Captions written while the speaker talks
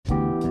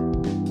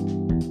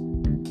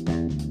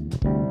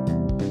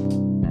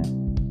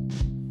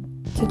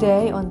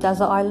Today on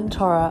Desert Island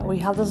Torah, we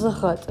have the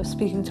zechut of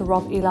speaking to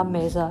Rav Elan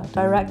Mazer,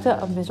 Director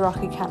of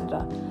Mizrahi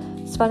Canada.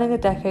 Spending a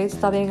decade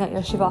studying at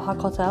Yeshivat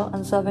HaKotel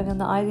and serving in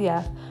the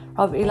IDF,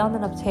 Rav Elan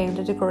then obtained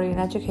a degree in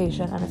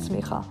education and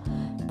smicha.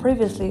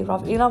 Previously,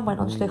 Rav Elan went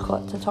on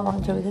shlichut to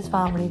Toronto with his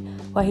family,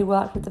 where he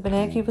worked with the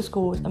B'nai Akiva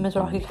schools in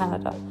Mizrahi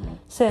Canada.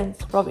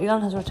 Since, Rav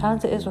Elan has returned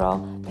to Israel,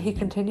 but he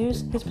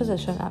continues his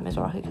position at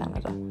Mizrahi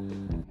Canada.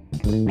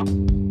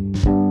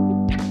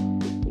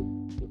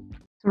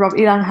 Rav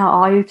Elan, how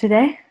are you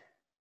today?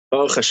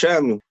 Oh,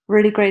 Hashem.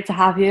 Really great to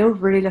have you.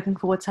 Really looking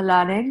forward to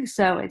learning.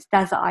 So it's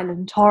Desert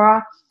Island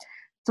Torah.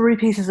 3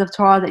 pieces of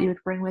Torah that you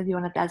would bring with you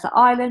on a desert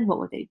island. What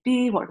would they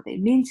be? What do they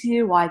mean to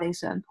you? Why are they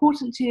so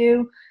important to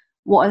you?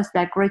 What is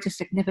their greatest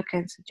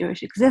significance in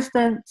Jewish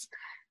existence?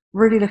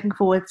 Really looking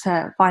forward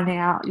to finding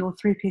out your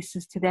 3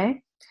 pieces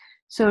today.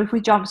 So if we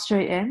jump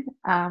straight in,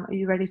 are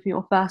you ready for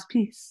your first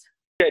piece?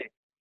 Okay.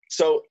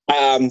 So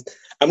I'm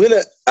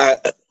going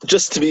to,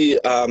 just to be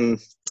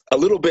a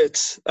little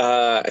bit,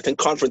 I think,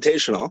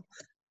 confrontational,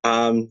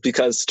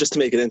 because just to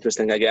make it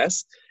interesting, I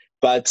guess.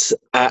 But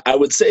I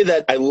would say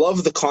that I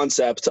love the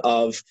concept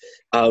of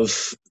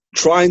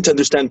trying to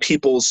understand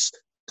people's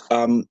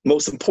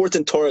most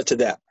important Torah to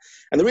them.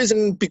 And the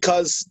reason,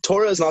 because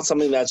Torah is not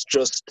something that's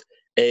just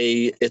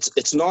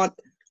it's not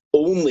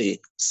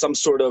only some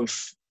sort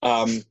of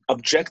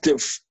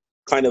objective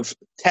kind of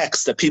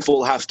text that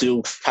people have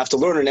to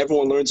learn, and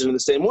everyone learns it in the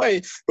same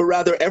way, but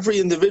rather every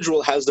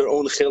individual has their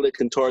own chelik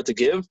in Torah to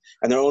give,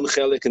 and their own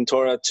chelik in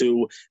Torah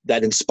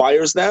that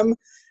inspires them.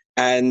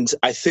 And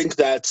I think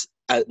that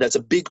that's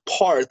a big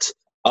part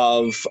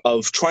of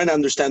trying to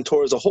understand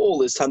Torah as a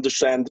whole, is to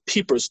understand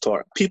people's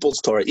Torah,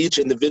 each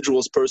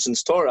individual's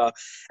person's Torah,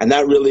 and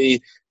that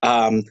really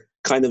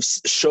kind of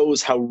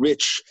shows how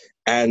rich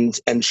and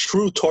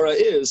true Torah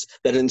is,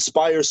 that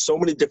inspires so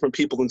many different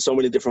people in so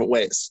many different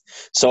ways.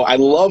 So I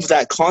love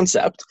that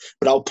concept,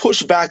 but I'll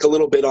push back a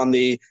little bit on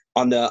the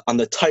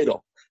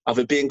title of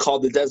it being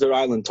called the Desert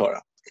Island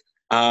Torah.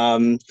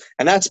 And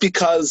that's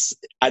because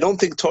I don't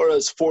think Torah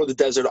is for the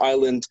desert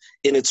island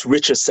in its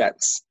richest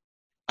sense.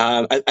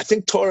 I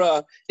think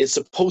Torah is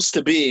supposed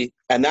to be,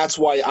 and that's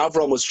why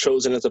Avram was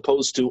chosen as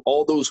opposed to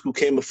all those who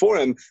came before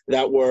him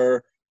that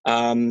were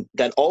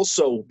that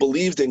also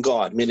believed in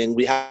God. Meaning,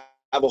 we have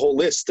a whole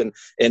list in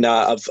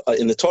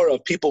the Torah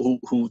of people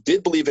who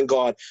did believe in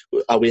God.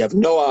 We have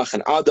Noah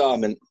and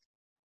Adam and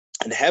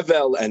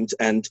Hevel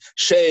and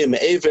Shem,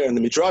 Aver, and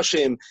the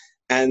Midrashim.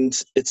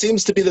 And it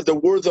seems to be that there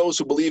were those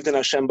who believed in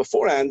Hashem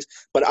beforehand,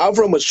 but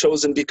Avram was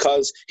chosen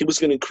because he was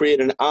going to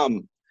create an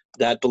Am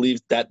that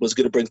believed that was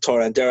going to bring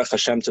Torah and Derech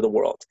Hashem to the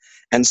world.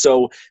 And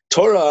so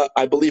Torah,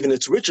 I believe, in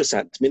its richest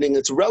sense, meaning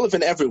it's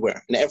relevant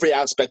everywhere, in every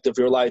aspect of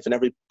your life, and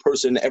every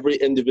person, every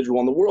individual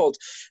in the world,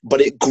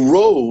 but it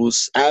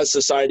grows as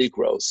society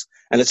grows.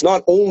 And it's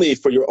not only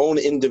for your own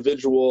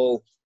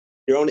individual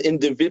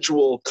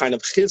kind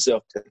of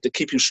chizuk to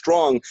keep you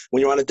strong when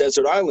you're on a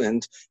desert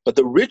island, but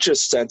the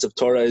richest sense of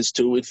Torah is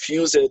to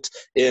infuse it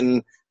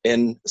in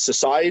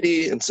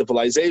society and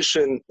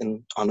civilization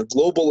and on a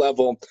global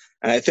level.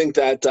 And I think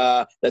that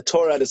that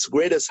Torah at its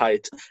greatest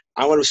height,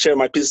 I want to share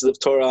my pieces of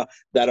Torah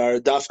that are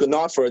dafka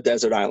not for a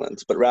desert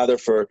island, but rather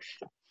for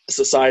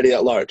society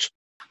at large.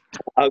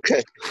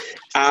 Okay.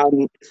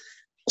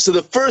 So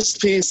the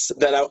first piece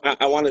that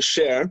I want to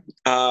share,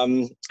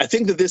 I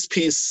think that this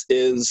piece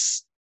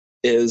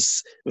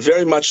is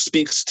very much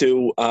speaks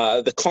to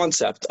the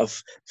concept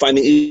of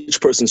finding each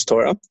person's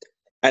Torah.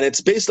 And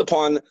it's based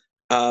upon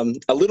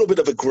a little bit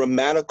of a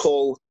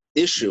grammatical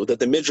issue that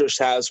the Midrash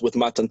has with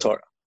Matan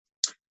Torah.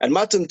 And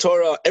Matan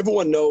Torah,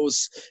 everyone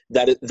knows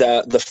that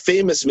the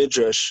famous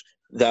Midrash,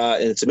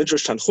 it's a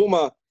Midrash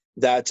Tanchuma,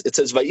 that it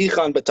says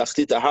Vayichan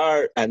b'tachtit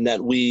ahar, and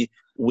that we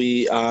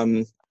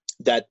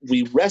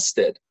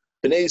rested,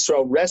 Bnei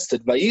Yisrael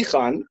rested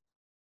Vayichan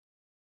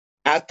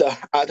at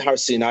Har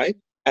Sinai.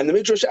 And the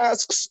Midrash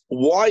asks,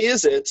 why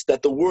is it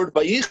that the word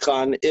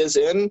Vayichan is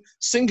in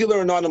singular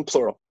and not in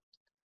plural?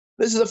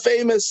 This is a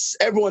famous,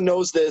 everyone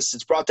knows this,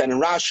 it's brought down in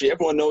Rashi,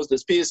 everyone knows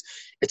this piece.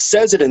 It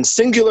says it in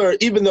singular,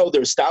 even though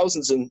there's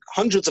thousands and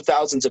hundreds of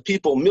thousands of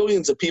people,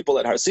 millions of people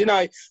at Har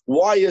Sinai.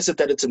 Why is it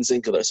that it's in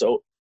singular?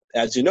 So,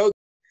 as you know,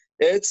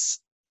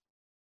 it's...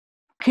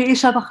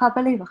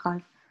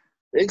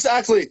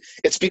 Exactly.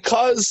 It's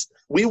because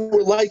we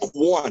were like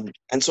one.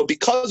 And so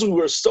because we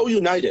were so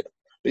united,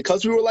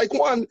 because we were like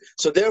one,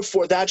 so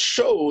therefore that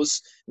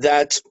shows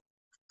that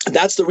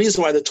that's the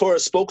reason why the Torah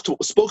spoke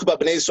about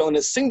Bnei Yisrael in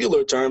a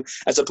singular term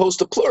as opposed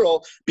to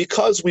plural,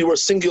 because we were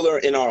singular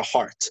in our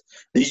heart.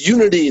 The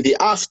unity, the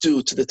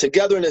afdut, the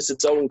togetherness,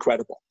 it's so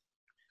incredible.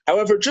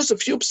 However, just a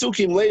few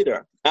psukim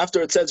later,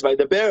 after it says,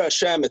 "Vaydaber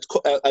Hashem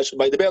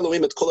Vaydaber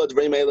Elohim et kol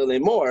hadvarim ha'ele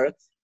lemor,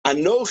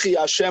 Anochi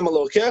Hashem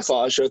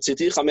Elokecha asher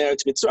tziticha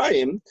me'eretz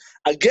Mitzrayim,"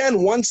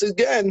 once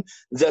again,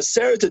 the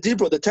Seret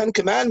Dibro, the 10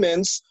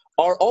 Commandments,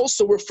 are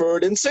also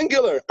referred in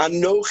singular.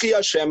 Anochi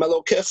Hashem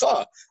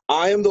Elokecha.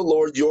 I am the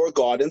Lord your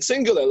God in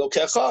singular.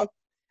 Elokecha.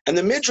 And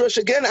the Midrash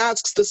again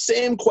asks the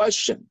same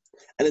question.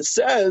 And it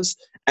says,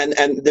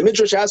 And the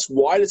Midrash asks,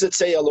 why does it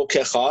say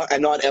Elokecha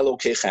and not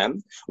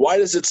Elokechem? Why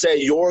does it say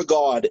your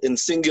God in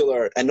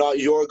singular and not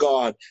your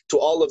God to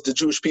all of the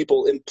Jewish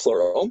people in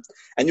plural?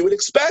 And you would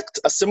expect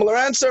a similar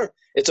answer.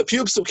 It's a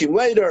few psukim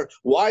later.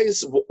 Why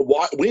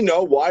we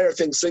know why are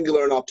things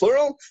singular and not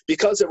plural?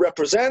 Because it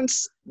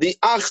represents the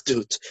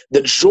achdut,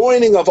 the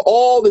joining of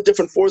all the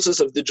different forces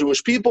of the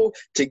Jewish people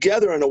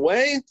together in a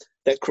way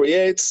that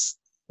creates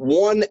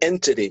one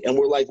entity, and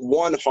we're like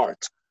one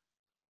heart.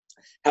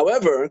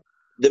 However,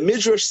 the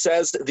Midrash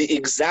says the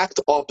exact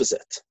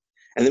opposite.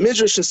 And the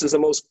Midrash is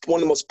one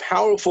of the most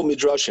powerful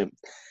Midrashim.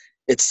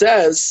 It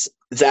says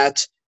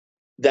that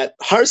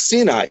Har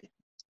Sinai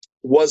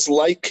was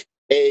like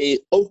a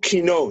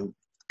okinon,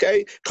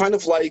 okay? Kind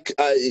of like,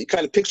 you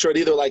kind of picture it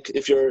either like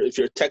if you're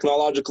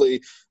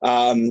technologically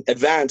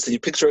advanced, you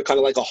picture it kind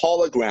of like a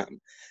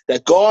hologram.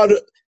 That God,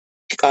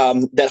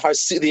 the Har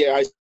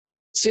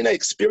Sinai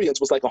experience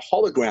was like a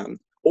hologram.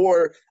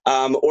 Or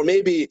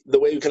maybe the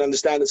way you can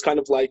understand is kind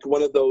of like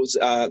one of those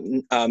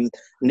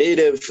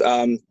Native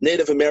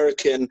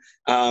American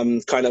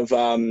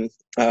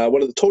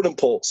one of the totem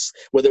poles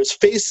where there's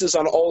faces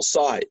on all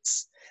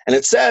sides, and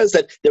it says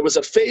that there was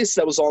a face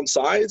that was on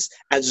sides,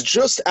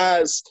 just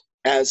as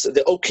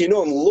the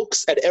Okinon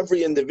looks at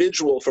every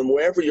individual from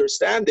wherever you're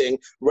standing,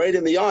 right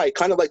in the eye,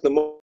 kind of like the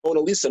Mona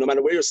Lisa. No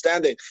matter where you're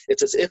standing,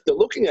 it's as if they're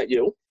looking at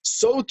you.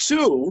 So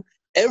too,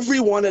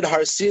 everyone at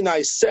Har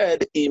Sinai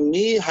said,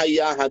 Imi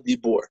haya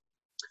hadibur.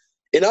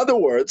 In other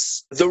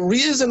words, the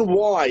reason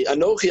why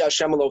Anochi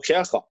Hashem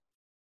Elokecha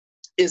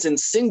is in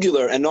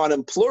singular and not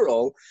in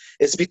plural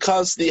is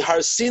because the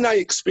Har Sinai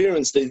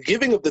experience, the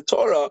giving of the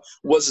Torah,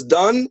 was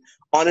done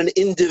on an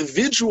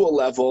individual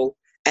level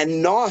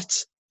and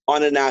not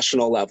on a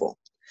national level.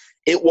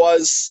 It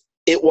was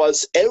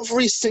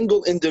every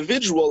single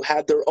individual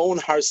had their own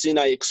Har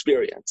Sinai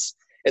experience.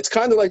 It's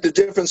kind of like the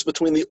difference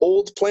between the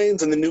old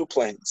planes and the new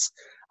planes.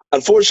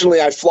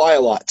 Unfortunately, I fly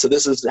a lot, so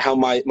this is how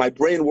my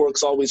brain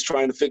works, always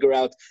trying to figure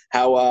out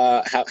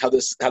how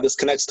this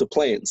connects to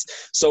planes.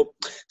 So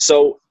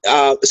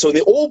in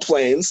the old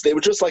planes, they were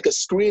just like a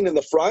screen in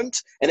the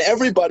front, and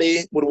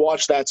everybody would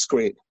watch that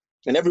screen.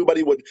 And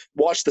everybody would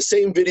watch the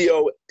same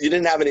video. You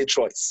didn't have any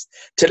choice.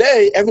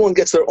 Today, everyone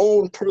gets their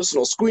own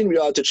personal screen.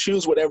 You're allowed to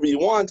choose whatever you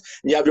want,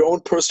 and you have your own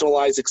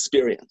personalized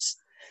experience.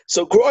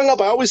 So growing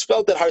up, I always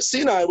felt that Har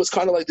Sinai was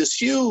kind of like this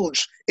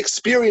huge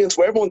experience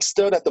where everyone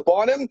stood at the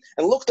bottom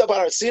and looked up at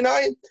Har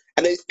Sinai,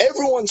 and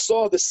everyone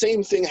saw the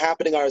same thing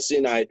happening at Har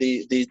Sinai,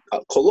 the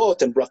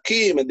kolot and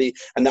brakim and the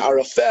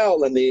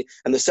arafel and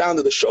the sound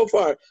of the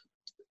shofar.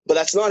 But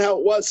that's not how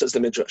it was, says the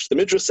Midrash. The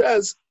Midrash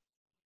says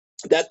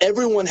that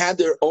everyone had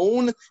their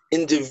own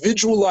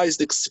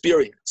individualized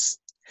experience.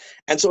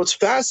 And so it's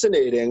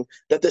fascinating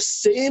that the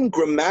same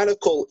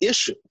grammatical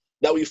issue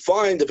that we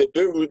find of it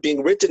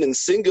being written in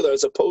singular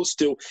as opposed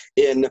to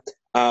in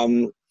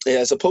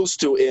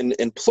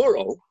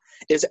plural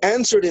is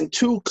answered in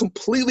two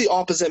completely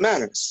opposite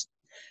manners.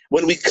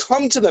 When we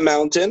come to the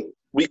mountain,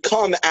 we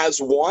come as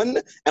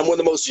one, and we're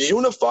the most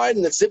unified,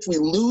 and it's as if we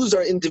lose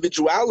our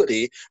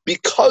individuality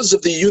because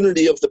of the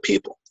unity of the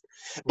people.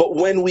 But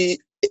when we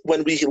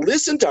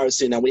listen to Har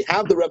Sinai, we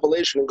have the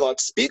revelation and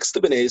God speaks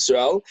to Bnei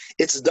Israel,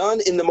 it's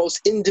done in the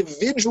most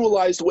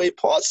individualized way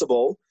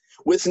possible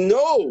with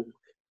no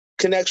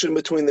connection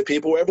between the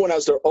people, where everyone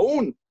has their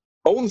own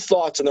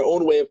thoughts and their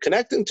own way of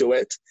connecting to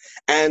it,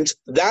 and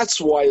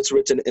that's why it's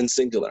written in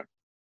singular.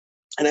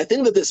 And I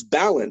think that this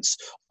balance,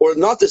 or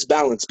not this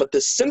balance, but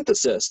the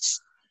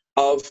synthesis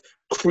of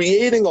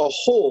creating a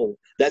whole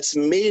that's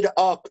made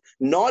up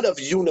not of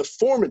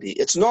uniformity.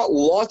 It's not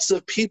lots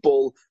of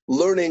people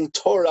learning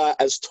Torah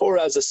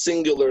as a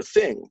singular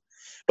thing,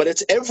 but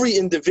it's every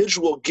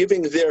individual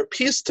giving their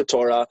piece to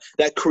Torah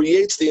that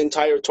creates the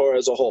entire Torah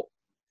as a whole.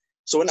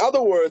 So in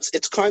other words,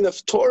 it's kind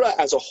of Torah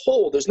as a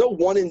whole. There's no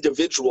one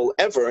individual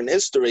ever in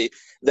history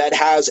that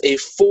has a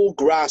full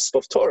grasp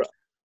of Torah.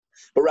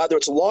 But rather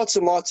it's lots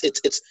and lots,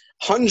 it's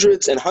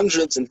hundreds and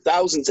hundreds and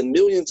thousands and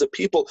millions of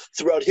people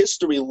throughout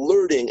history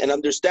learning and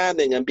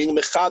understanding and being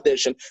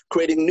mechadesh and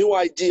creating new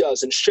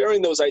ideas and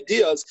sharing those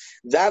ideas.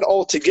 That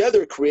all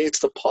together creates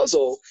the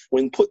puzzle,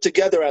 when put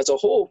together as a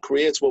whole,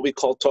 creates what we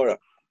call Torah.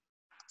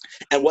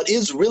 And what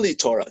is really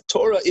Torah?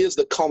 Torah is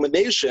the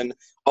culmination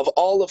of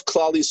all of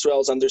Klal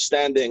Yisrael's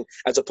understanding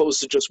as opposed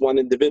to just one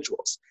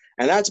individual's.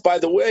 And that's, by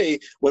the way,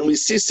 when we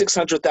see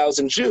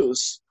 600,000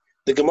 Jews,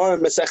 the Gemara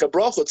in Masechet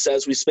Brachot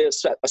says we say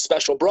a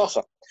special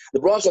bracha. The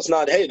bracha is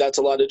not, hey, that's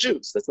a lot of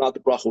Jews. That's not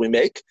the bracha we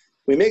make.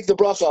 We make the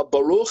bracha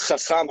Baruch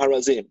Chacham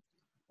Harazim,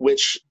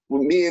 which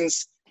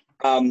means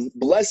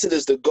blessed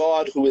is the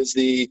God who is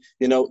the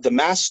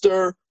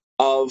master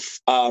of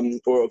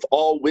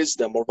all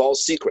wisdom, or of all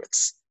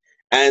secrets.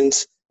 And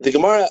the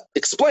Gemara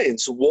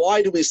explains,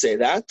 why do we say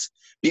that?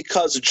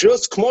 Because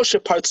just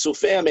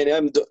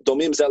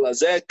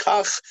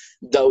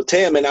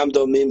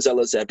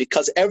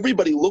because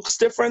everybody looks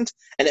different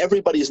and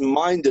everybody's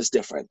mind is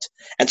different.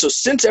 And so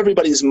since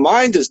everybody's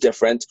mind is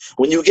different,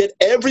 when you get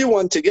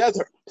everyone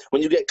together,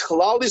 when you get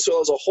Klal Yisrael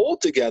as a whole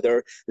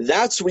together,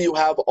 that's where you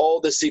have all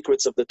the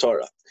secrets of the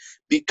Torah.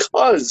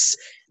 because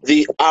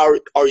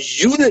our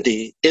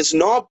unity is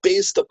not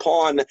based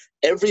upon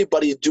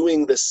everybody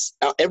doing this,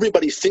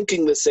 everybody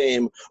thinking the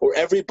same, or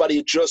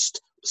everybody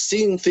just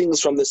seeing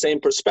things from the same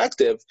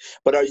perspective,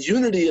 but our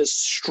unity is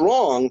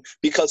strong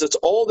because it's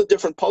all the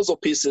different puzzle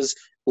pieces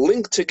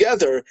linked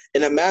together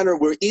in a manner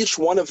where each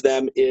one of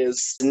them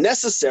is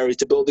necessary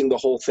to building the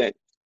whole thing.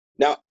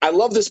 Now, I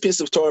love this piece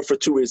of Torah for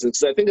two reasons,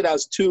 because I think it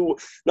has two,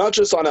 not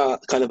just on a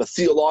kind of a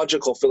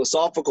theological,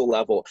 philosophical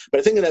level, but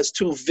I think it has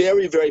two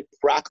very, very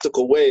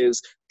practical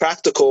ways,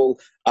 practical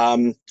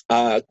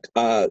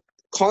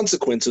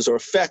consequences or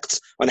effects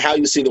on how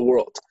you see the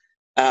world.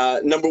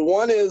 Number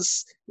one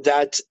is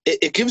that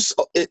it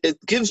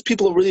gives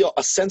people really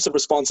a sense of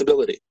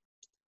responsibility,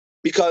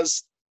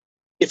 because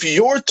if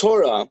your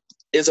Torah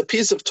is a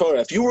piece of Torah,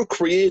 if you were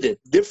created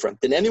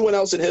different than anyone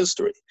else in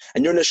history,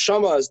 and your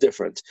neshama is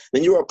different,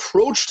 then your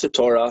approach to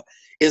Torah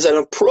is an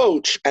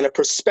approach and a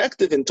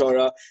perspective in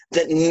Torah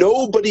that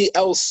nobody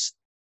else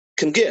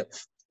can give.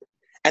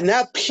 And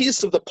that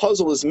piece of the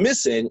puzzle is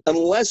missing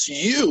unless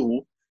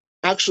you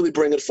actually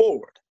bring it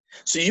forward.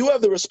 So you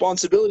have the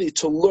responsibility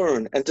to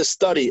learn and to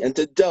study and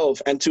to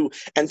delve and to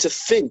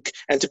think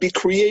and to be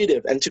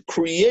creative and to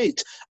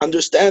create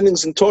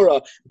understandings in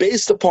Torah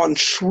based upon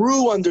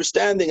true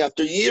understanding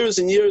after years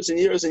and years and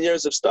years and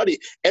years of study.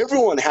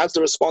 Everyone has the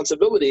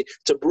responsibility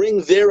to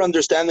bring their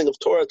understanding of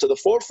Torah to the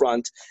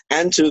forefront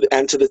and to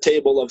the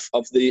table of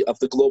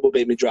the global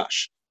Beit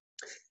Midrash.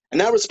 And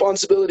that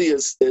responsibility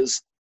is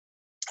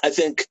I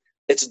think,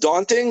 it's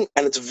daunting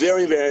and it's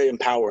very, very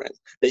empowering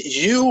that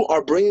you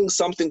are bringing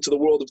something to the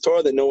world of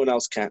Torah that no one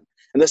else can.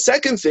 And the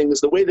second thing is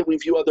the way that we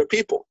view other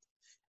people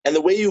and the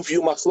way you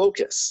view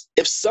machlokes.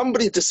 If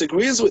somebody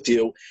disagrees with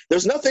you,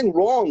 there's nothing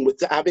wrong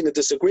with having a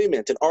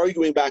disagreement and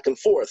arguing back and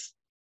forth.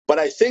 But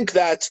I think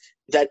that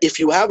if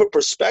you have a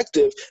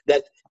perspective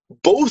that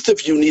both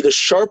of you need to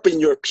sharpen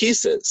your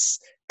pieces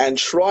and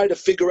try to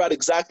figure out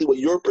exactly what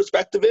your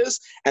perspective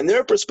is and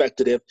their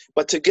perspective,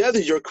 but together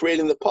you're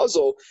creating the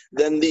puzzle,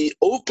 then the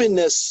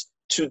openness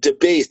to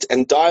debate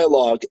and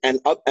dialogue and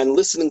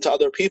listening to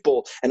other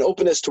people and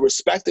openness to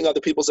respecting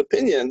other people's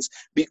opinions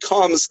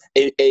becomes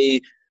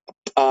a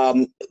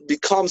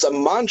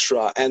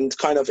mantra and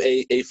kind of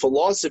a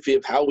philosophy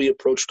of how we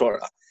approach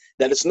Torah.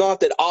 That it's not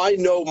that I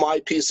know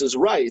my piece is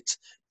right.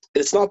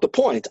 It's not the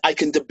point. I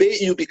can debate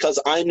you because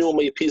I know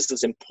my piece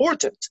is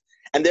important,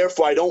 and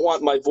therefore I don't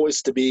want my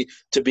voice to be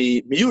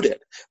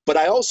muted. But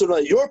I also know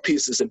that your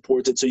piece is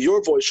important, so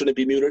your voice shouldn't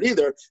be muted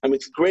either. And we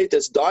can create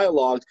this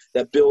dialogue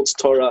that builds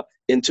Torah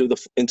into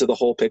the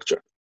whole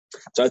picture.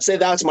 So I'd say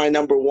that's my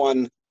number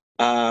one.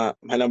 Wow,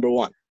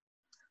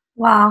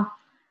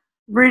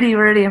 really,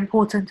 really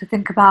important to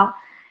think about,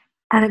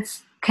 and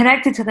it's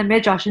connected to the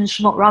Midrash in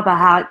Shemot Rabbah,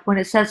 how when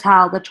it says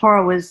how the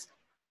Torah was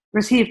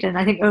received in,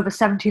 I think, over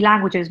 70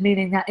 languages,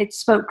 meaning that it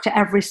spoke to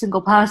every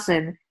single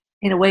person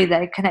in a way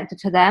that it connected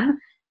to them.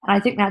 And I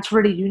think that's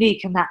really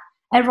unique, in that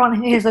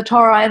everyone hears the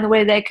Torah in the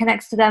way that it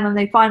connects to them, and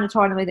they find the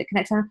Torah in the way that it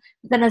connects to them.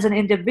 But then as an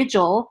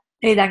individual,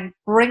 they then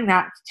bring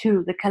that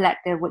to the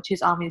collective, which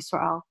is Am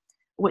Yisrael,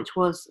 which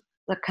was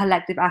the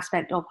collective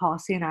aspect of Har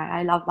Sinai.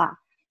 I love that.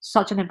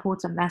 Such an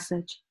important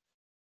message.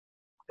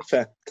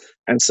 Fair.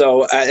 And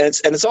so,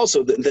 it's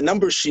also the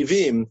number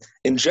Shivim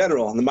in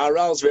general. And the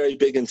Maharal is very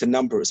big into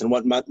numbers and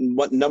what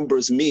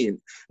numbers mean.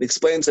 It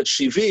explains that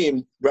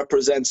Shivim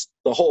represents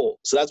the whole.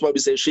 So that's why we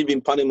say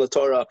Shivim Panim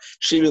LaTorah,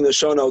 Shivim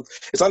Lashonot.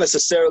 It's not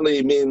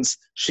necessarily means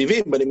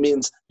Shivim, but it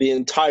means the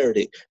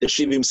entirety. The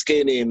Shivim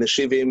Skenim, the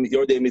Shivim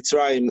Yordei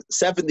Mitzrayim.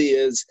 70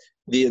 is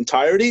the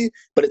entirety,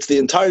 but it's the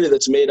entirety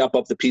that's made up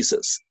of the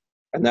pieces.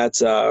 And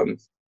that's how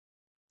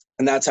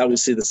we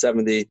see the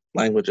 70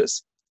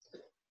 languages.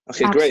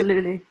 Okay,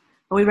 absolutely. Great.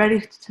 Are we ready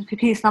to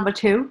piece number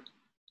 2?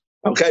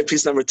 Okay,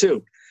 piece number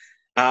 2.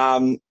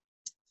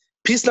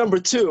 Piece number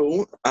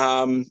 2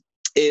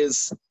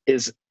 is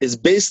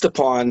based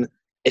upon,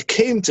 it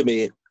came to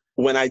me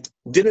when I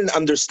didn't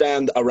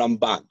understand a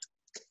Ramban.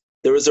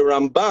 There was a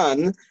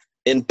Ramban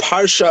in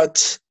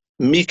Parshat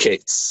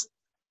Miketz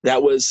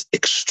that was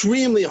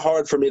extremely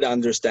hard for me to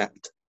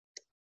understand.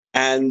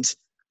 And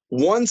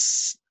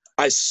once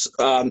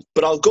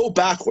but I'll go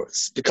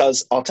backwards,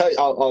 because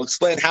I'll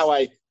explain how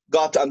I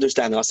got to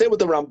understand it. I'll say what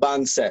the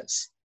Ramban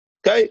says.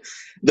 Okay?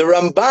 The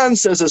Ramban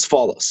says as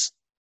follows.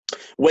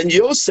 When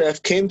his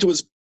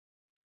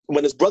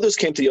brothers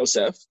came to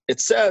Yosef, it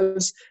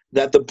says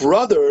that the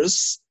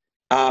brothers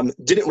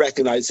didn't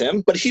recognize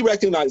him, but he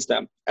recognized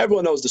them.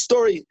 Everyone knows the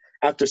story.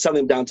 After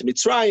selling him down to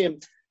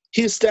Mitzrayim,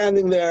 he's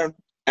standing there,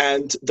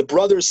 and the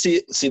brothers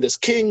see this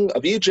king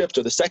of Egypt,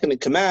 or the second in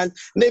command,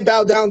 and they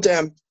bow down to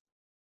him.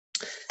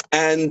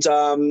 And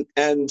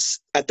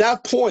at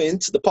that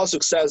point, the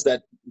pasuk says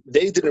that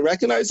they didn't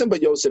recognize him,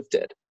 but Yosef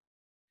did.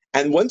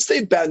 And once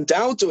they bowed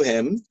down to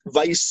him,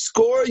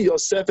 Vayiskor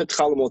Yosef et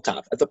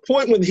Chalamotav. At the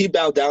point when he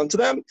bowed down to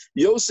them,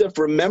 Yosef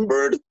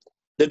remembered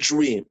the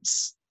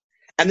dreams.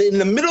 And in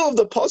the middle of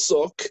the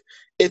pasuk,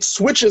 it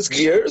switches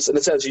gears, and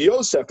it says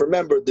Yosef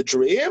remembered the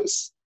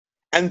dreams,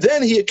 and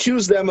then he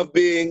accused them of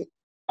being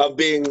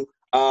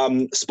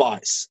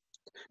spies.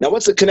 Now,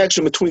 what's the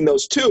connection between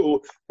those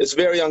two is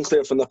very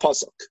unclear from the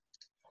pasuk.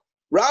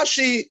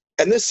 Rashi,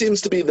 and this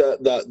seems to be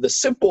the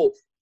simple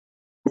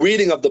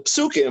reading of the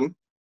psukim.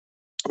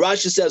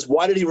 Rashi says,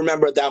 why did he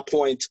remember at that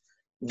point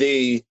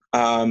the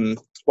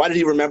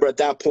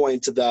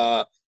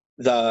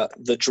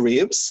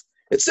dreams?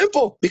 It's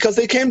simple, because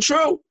they came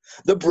true.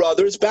 The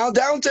brothers bowed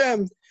down to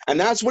him, and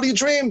that's what he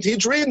dreamed. He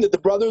dreamed that the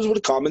brothers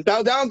would come and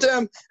bow down to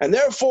him, and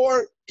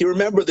therefore he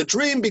remembered the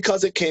dream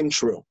because it came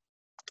true.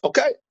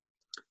 Okay?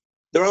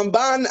 The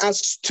Ramban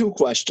asks two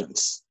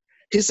questions.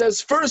 He says,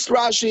 first,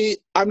 Rashi,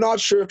 I'm not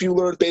sure if you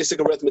learned basic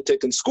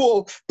arithmetic in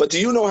school, but do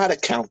you know how to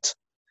count?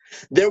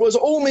 There was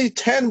only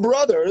 10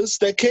 brothers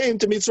that came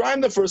to Mitzrayim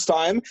the first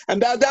time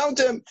and bowed down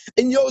to him.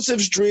 In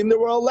Yosef's dream, there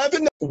were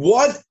 11.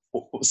 What?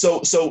 So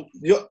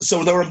the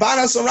Ramban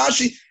asks on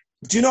Rashi,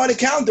 do you know how to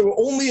count? There were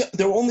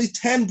only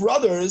 10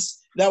 brothers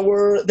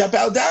that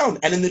bowed down,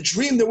 and in the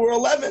dream there were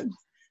 11.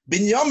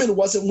 Binyamin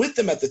wasn't with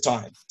them at the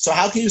time. So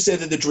how can you say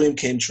that the dream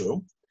came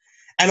true?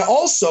 And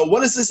also,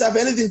 what does this have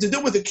anything to do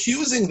with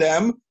accusing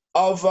them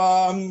of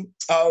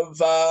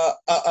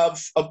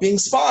being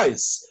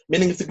spies?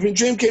 Meaning, if the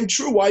dream came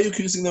true, why are you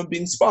accusing them of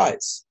being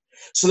spies?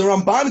 So the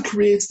Ramban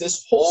creates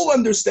this whole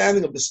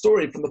understanding of the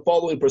story from the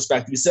following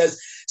perspective. He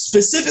says,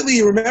 specifically,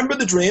 he remembered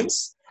the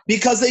dreams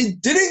because they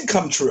didn't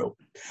come true.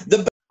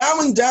 The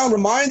bowing down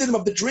reminded him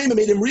of the dream and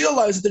made him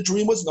realize that the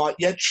dream was not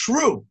yet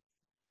true.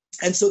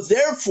 And so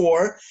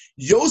therefore,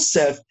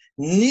 Yosef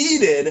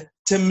needed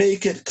to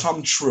make it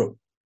come true.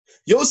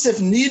 Yosef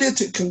needed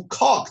to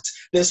concoct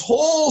this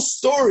whole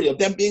story of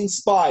them being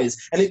spies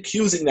and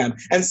accusing them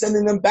and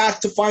sending them back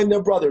to find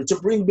their brother, to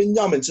bring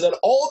Binyamin, so that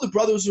all the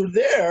brothers were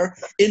there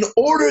in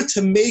order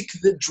to make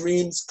the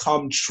dreams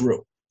come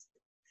true.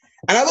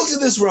 And I looked at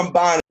this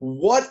Ramban,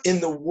 what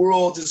in the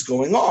world is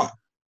going on?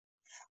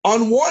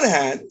 On one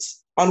hand,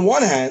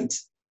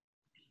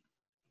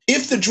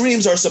 if the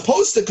dreams are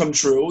supposed to come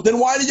true, then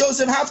why did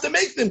Yosef have to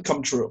make them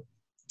come true?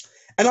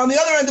 And on the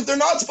other end, if they're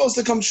not supposed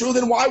to come true,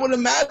 then why would it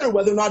matter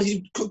whether or not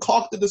he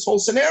concocted this whole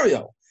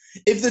scenario?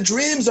 If the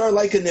dreams are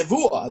like a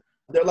nevuah,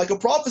 they're like a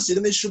prophecy,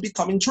 then they should be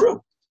coming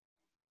true.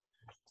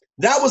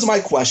 That was my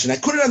question. I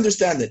couldn't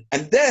understand it.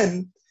 And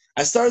then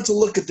I started to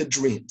look at the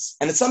dreams.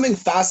 And it's something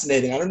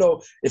fascinating. I don't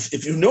know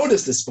if you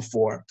noticed this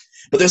before,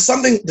 but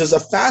there's a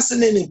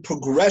fascinating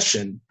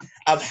progression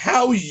of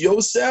how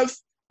Yosef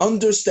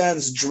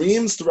understands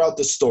dreams throughout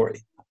the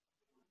story.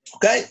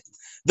 Okay?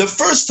 The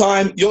first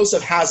time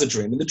Yosef has a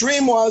dream, and the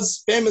dream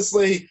was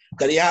famously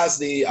that he has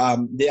the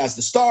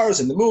stars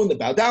and the moon that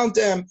bow down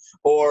to him,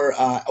 or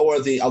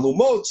the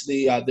alumot,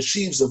 the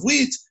sheaves of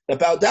wheat that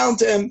bow down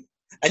to him.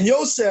 And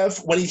Yosef,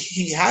 when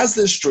he has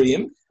this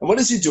dream, and what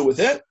does he do with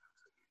it?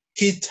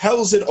 He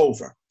tells it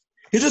over.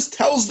 He just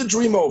tells the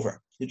dream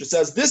over. He just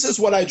says, "This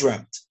is what I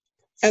dreamt."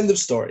 End of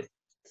story.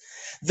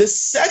 The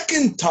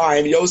second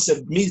time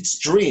Yosef meets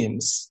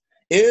dreams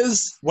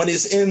is when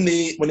he's in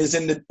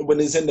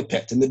the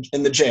pit,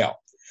 in the jail,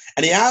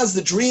 and he has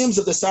the dreams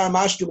of the Sar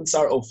Mashkim and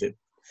Sar Ophim.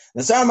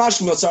 The Sar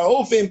Mashkim and Sar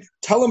Ophim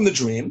tell him the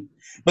dream,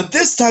 but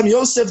this time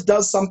Yosef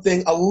does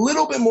something a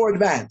little bit more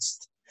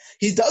advanced.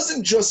 He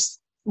doesn't just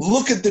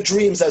look at the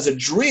dreams as a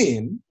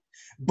dream,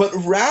 but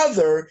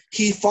rather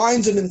he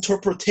finds an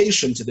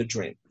interpretation to the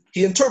dream.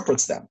 He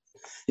interprets them.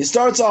 He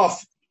starts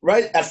off,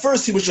 right? At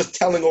first he was just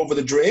telling over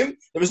the dream.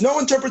 There was no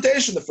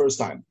interpretation the first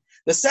time.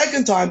 The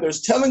second time,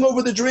 there's telling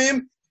over the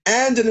dream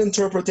and an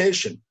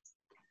interpretation.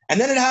 And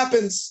then it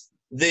happens,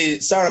 the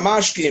Sar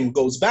Mashkim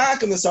goes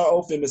back and the Sar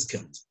Ophim is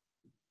killed.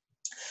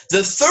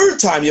 The third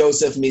time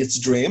Yosef meets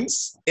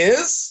dreams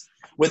is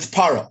with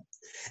Paro.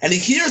 And he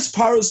hears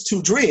Paro's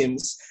two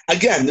dreams.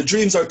 Again, the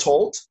dreams are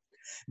told.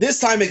 This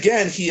time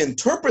again, he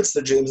interprets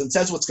the dreams and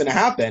says what's going to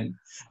happen.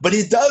 But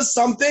he does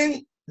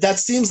something that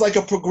seems like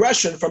a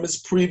progression from his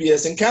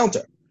previous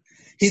encounter.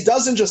 He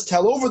doesn't just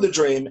tell over the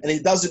dream, and he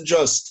doesn't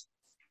just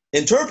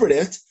interpret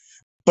it,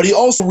 but he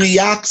also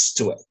reacts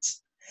to it.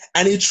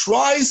 And he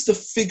tries to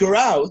figure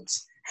out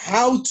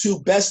how to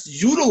best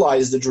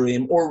utilize the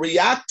dream or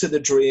react to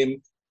the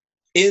dream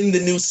in the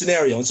new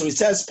scenario. And so he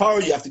says,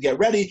 Paro, you have to get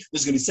ready.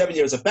 There's going to be 7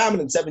 years of famine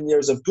and 7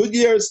 years of good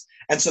years.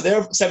 And so there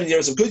are 7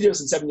 years of good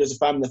years and 7 years of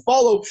famine that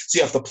follow. So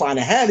you have to plan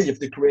ahead and you have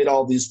to create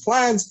all these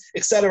plans,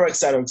 etc.,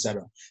 etc.,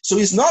 etc. So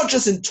he's not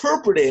just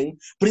interpreting,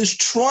 but he's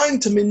trying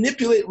to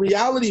manipulate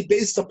reality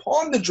based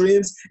upon the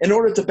dreams in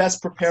order to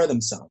best prepare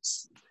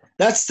themselves.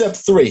 That's step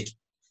 3.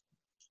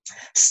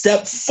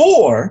 Step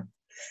 4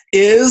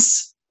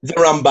 is the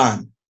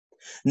Ramban.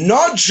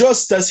 Not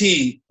just does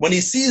he, when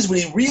he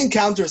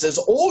re-encounters his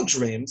old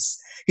dreams,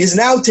 he's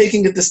now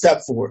taking it to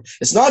step 4.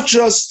 It's not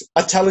just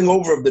a telling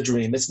over of the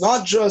dream. It's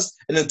not just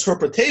an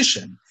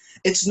interpretation.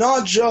 It's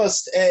not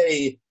just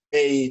a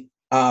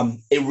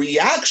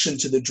reaction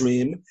to the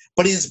dream,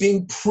 but he's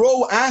being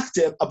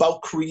proactive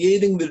about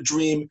creating the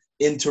dream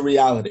into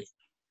reality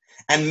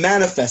and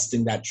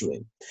manifesting that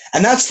dream.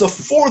 And that's the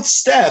 4th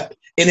step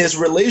in his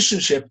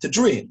relationship to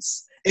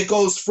dreams. It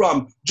goes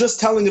from just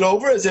telling it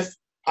over as if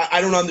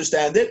I don't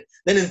understand it.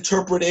 Then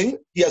interpreting,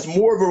 he has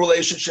more of a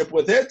relationship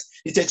with it.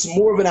 He takes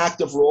more of an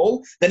active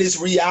role. Then he's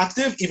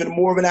reactive, even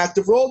more of an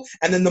active role.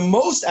 And then the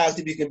most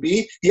active he can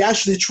be, he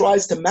actually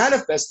tries to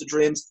manifest the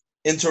dreams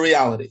into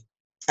reality.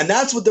 And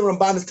that's what the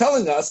Ramban is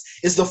telling us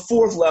is the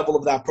fourth level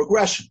of that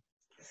progression.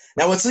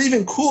 Now, what's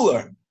even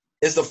cooler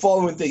is the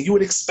following thing. You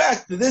would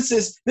expect that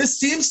this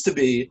seems to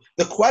be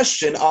the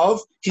question of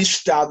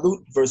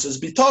hishtadlut versus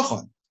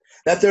bitachon.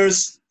 That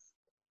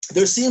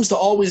there seems to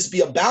always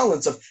be a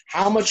balance of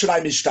how much should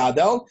I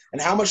mishtadel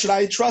and how much should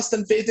I trust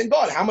and faith in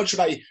God? How much should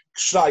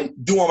I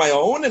do on my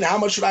own and how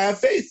much should I have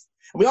faith?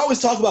 And we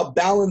always talk about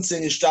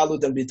balancing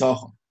hishtadlut and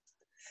bitachon.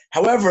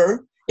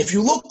 However, if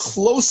you look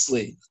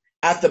closely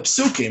at the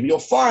psukim, you'll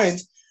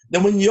find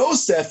that when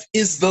Yosef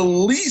is the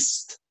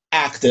least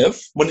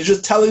active, when he's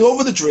just telling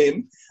over the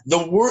dream,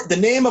 the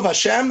name of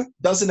Hashem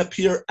doesn't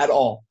appear at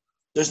all.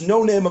 There's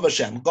no name of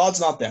Hashem.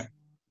 God's not there.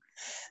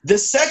 The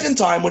second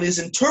time, when he's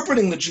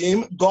interpreting the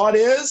dream, God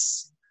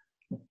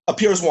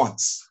appears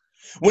once.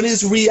 When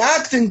he's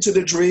reacting to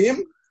the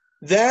dream,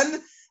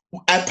 then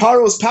at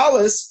Paro's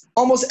palace,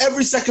 almost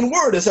every second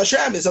word is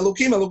Hashem, is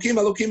Elokim, Elokim,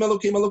 Elokim,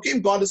 Elokim,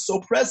 Elokim. God is so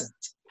present.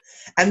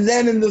 And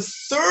then in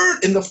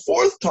the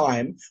fourth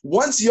time,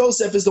 once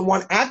Yosef is the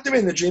one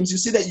activating the dreams, you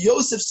see that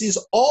Yosef sees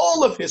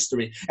all of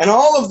history and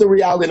all of the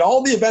reality and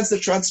all the events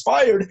that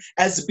transpired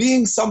as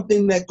being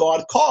something that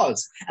God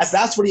caused. As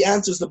that's what he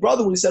answers the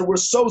brother when he said, we're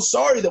so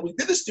sorry that we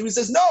did this to you. He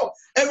says, no,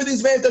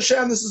 everything's made to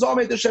Hashem. This is all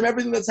made to Hashem.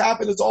 Everything that's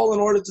happened is all in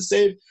order to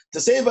save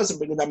us and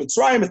bring them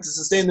Mitzrayim and to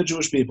sustain the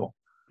Jewish people.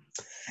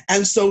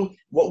 And so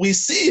what we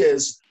see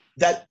is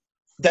that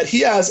he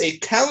has a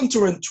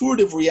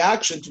counterintuitive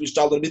reaction to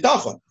Ishtadlut and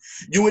Bitachon.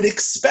 You would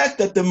expect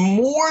that the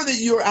more that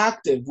you're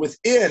active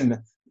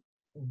within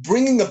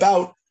bringing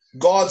about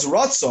God's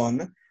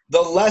Ratzon,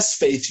 the less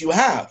faith you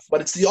have.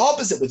 But it's the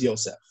opposite with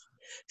Yosef.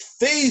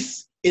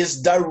 Faith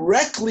is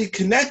directly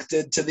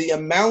connected to the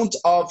amount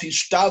of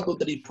Ishtadlut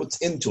that he puts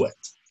into it.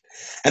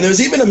 And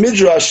there's even a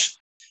midrash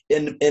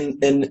in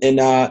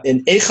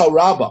Eicha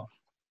Rabbah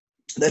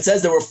that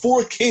says there were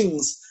 4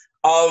 kings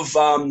of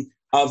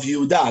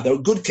Yehuda. They were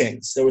good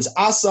kings. There was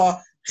Asa,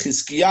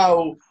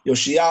 Chizkiyahu,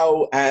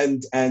 Yoshiyahu,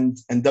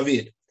 and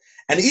David.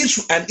 And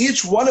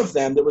each one of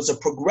them, there was a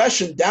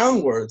progression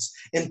downwards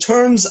in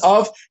terms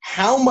of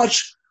how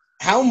much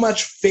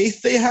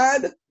faith they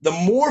had. The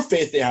more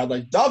faith they had,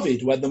 like David,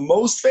 who had the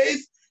most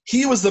faith,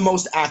 he was the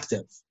most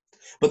active.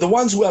 But the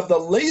ones who have the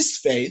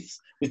least faith,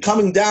 we're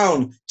coming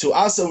down to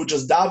Asa, who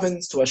just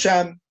davens to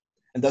Hashem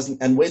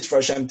and waits for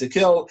Hashem to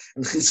kill,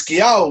 and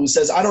Chizkiyahu, who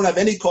says, I don't have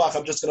any koach,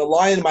 I'm just going to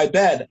lie in my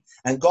bed,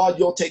 and God,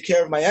 you'll take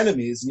care of my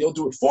enemies, and you'll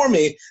do it for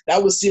me.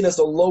 That was seen as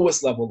the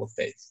lowest level of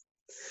faith.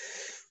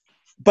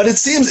 But it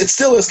seems it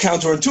still is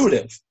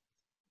counterintuitive.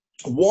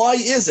 Why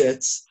is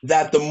it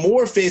that the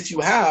more faith you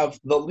have,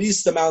 the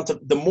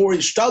more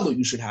ishtadlut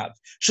you should have?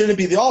 Shouldn't it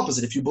be the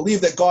opposite? If you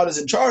believe that God is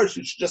in charge,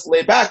 you should just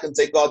lay back and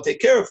say, God,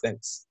 take care of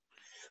things.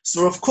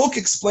 So Rav Kook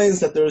explains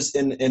that there's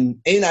in Ein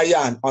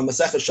Ayan on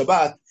Masechet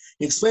Shabbat,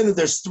 he explained that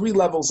there's 3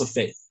 levels of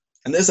faith.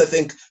 And this, I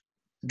think,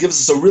 gives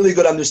us a really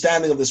good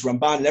understanding of this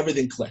Ramban, and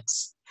everything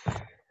clicks.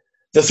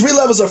 The 3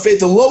 levels of faith,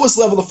 the lowest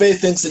level of faith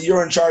thinks that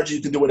you're in charge,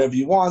 you can do whatever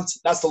you want.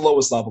 That's the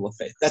lowest level of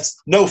faith.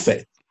 That's no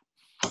faith.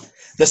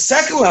 The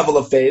second level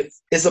of faith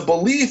is a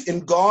belief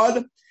in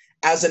God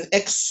as an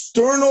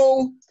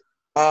external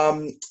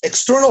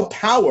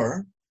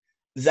power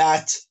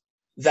that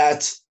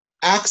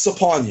acts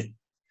upon you,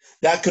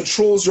 that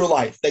controls your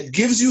life, that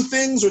gives you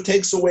things or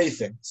takes away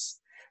things.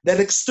 That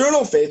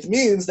external faith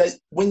means that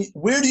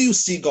where do you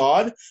see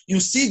God? You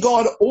see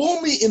God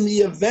only in the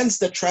events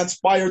that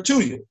transpire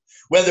to you,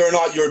 whether or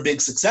not you're a big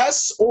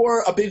success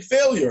or a big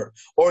failure,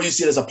 or you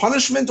see it as a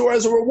punishment or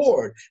as a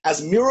reward,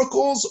 as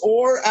miracles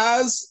or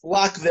as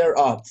lack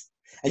thereof.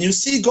 And you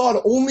see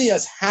God only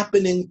as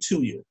happening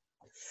to you.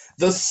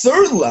 The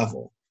third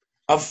level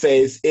of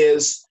faith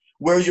is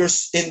where you're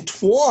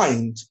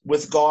entwined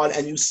with God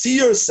and you see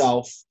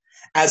yourself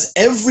as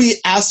every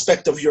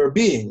aspect of your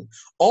being.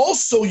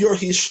 Also your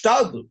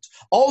hishtadlut,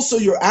 also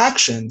your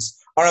actions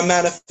are a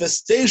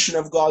manifestation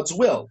of God's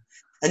will.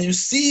 And you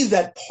see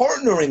that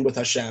partnering with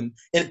Hashem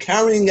in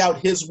carrying out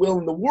His will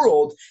in the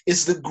world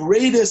is the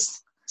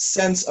greatest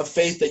sense of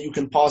faith that you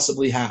can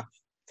possibly have.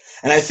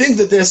 And I think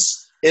that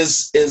this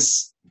is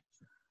the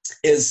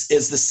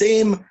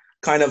same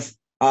kind of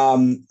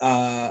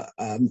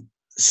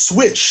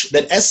switch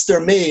that Esther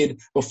made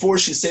before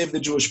she saved the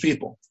Jewish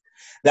people.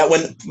 That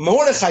when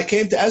Mordechai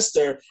came to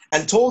Esther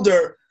and told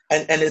her,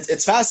 and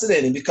it's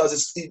fascinating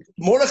because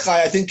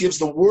Mordechai, I think, gives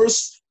the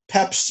worst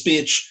pep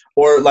speech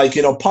or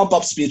pump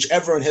up speech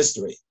ever in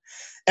history.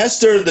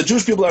 Esther, the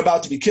Jewish people are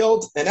about to be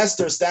killed, and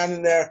Esther is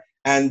standing there,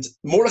 and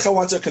Mordechai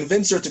wants to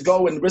convince her to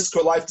go and risk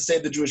her life to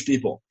save the Jewish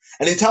people.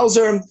 And he tells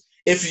her,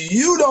 if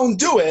you don't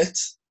do it,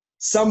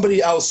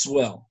 somebody else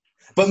will.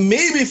 But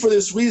maybe for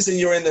this reason,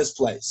 you're in this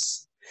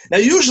place. Now,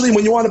 usually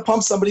when you want to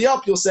pump somebody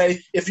up, you'll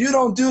say, if you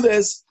don't do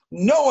this,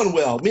 no one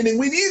will, meaning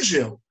we need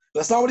you.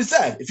 That's not what he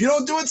said. If you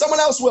don't do it, someone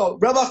else will.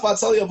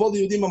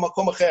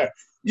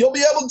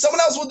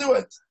 someone else will do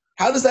it.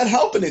 How does that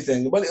help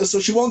anything? So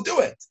she won't do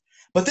it.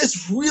 But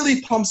this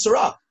really pumps her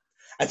up.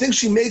 I think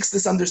she makes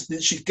this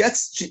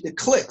it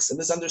clicks, and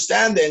this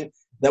understanding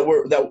that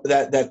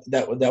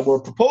we're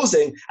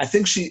proposing. I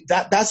think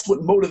that's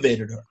what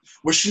motivated her,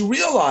 where she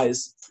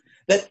realized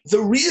that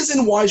the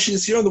reason why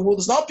she's here in the world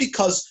is not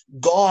because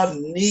God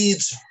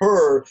needs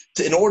her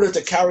in order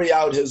to carry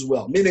out His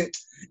will. Meaning,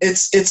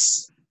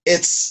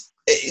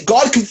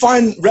 God can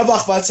find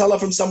revach v'atzala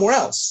from somewhere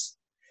else.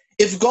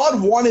 If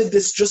God wanted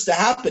this just to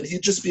happen,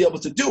 He'd just be able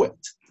to do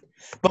it.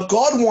 But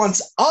God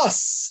wants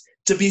us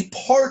to be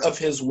part of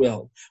His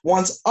will,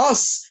 wants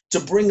us to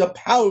bring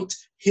about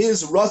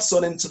His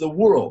ratzon into the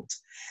world.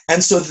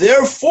 And so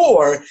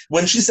therefore,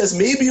 when she says,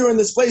 maybe you're in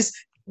this place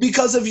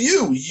because of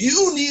you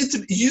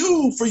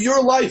for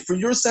your life, for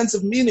your sense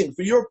of meaning,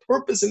 for your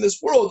purpose in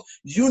this world,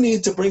 you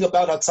need to bring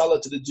about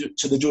Hatzalah to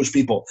the Jewish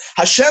people.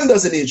 Hashem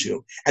doesn't need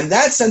you. And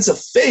that sense of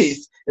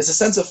faith is a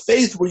sense of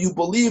faith where you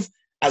believe,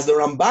 as the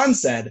Ramban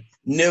said,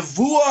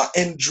 Nevuah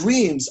and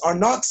dreams are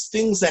not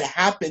things that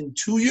happen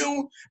to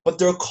you, but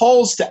they're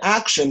calls to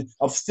action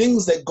of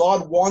things that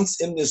God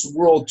wants in this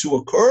world to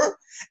occur.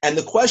 And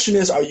the question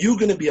is, are you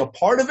going to be a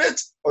part of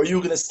it, or are you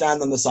going to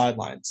stand on the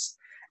sidelines?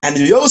 And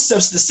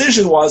Yosef's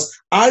decision was,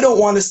 I don't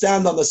want to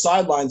stand on the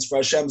sidelines for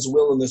Hashem's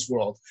will in this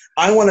world.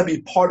 I want to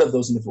be part of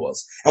those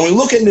nevuahs. And when we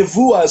look at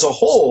nevuah as a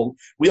whole,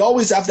 we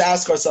always have to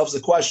ask ourselves the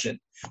question.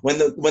 When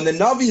the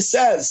Navi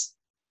says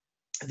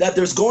that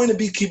there's going to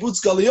be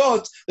kibbutz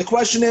galiyot, the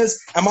question is,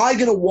 am I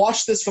going to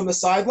watch this from the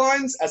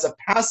sidelines as a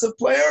passive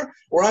player,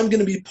 or I'm going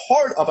to be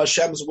part of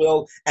Hashem's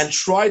will and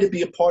try to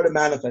be a part of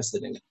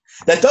manifesting it?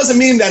 That doesn't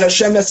mean that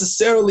Hashem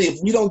necessarily, if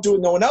we don't do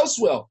it, no one else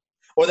will,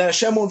 or that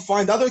Hashem won't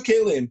find other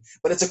kelim,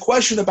 but it's a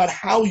question about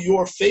how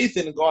your faith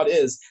in God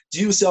is. Do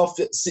you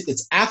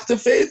it's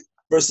active faith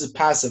versus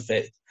passive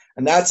faith?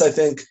 And that's, I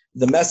think,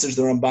 the message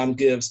the Ramban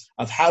gives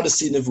of how to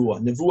see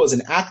nevuah. Nevuah is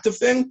an active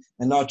thing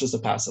and not just a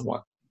passive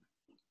one.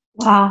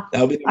 Wow,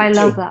 I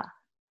love that.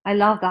 I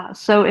love that.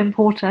 So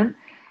important.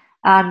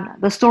 And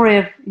the story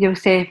of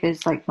Yosef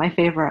is like my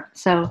favorite.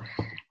 So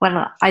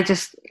when I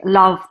just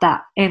love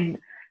that in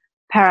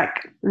Perek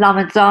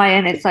Lamed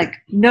Zayin, it's like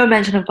no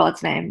mention of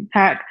God's name.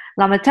 Perek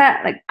Lamed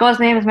Tet, like God's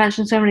name is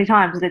mentioned so many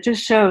times that it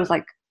just shows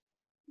like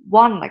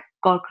one, like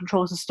God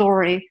controls the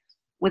story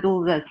with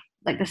all the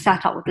like the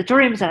setup with the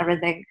dreams and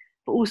everything,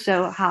 but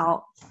also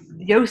how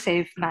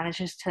Yosef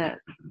manages to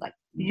like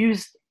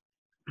use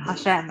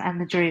Hashem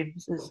and the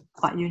dreams is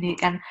quite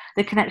unique. And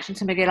the connection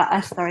to Megillah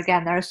Esther,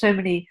 again, there are so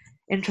many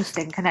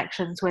interesting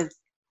connections with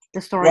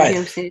the story of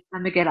Yosef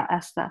and Megillah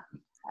Esther,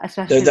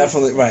 especially they're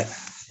definitely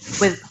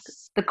with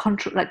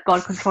the like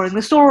God controlling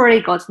the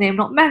story, God's name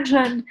not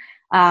mentioned,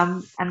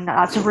 and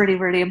that's a really,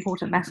 really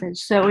important message.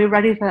 So we're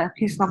ready for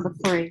piece number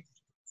 3.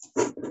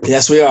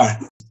 Yes, we are.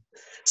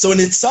 So in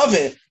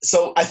Nitzaveh,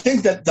 so I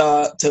think that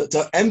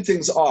to end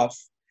things off,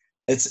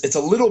 it's a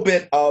little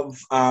bit of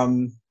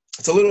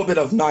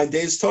 9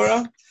 days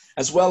Torah,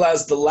 as well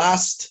as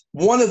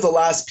one of the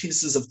last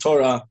pieces of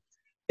Torah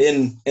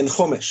in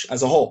Chumash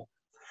as a whole.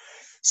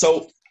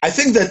 So I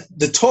think that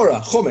the Torah,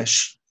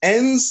 Chumash,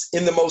 ends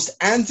in the most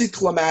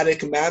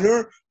anticlimactic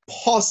manner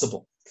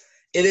possible.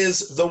 It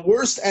is the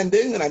worst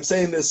ending, and I'm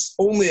saying this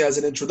only as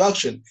an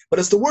introduction, but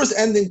it's the worst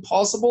ending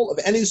possible of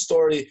any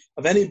story,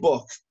 of any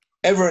book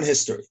ever in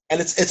history.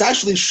 And it's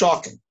actually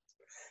shocking.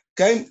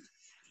 Okay?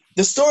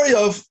 The story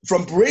of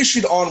from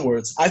Bereshit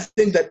onwards, I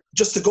think that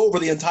just to go over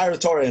the entire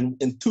Torah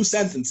in 2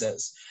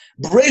 sentences,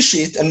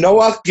 Bereshit and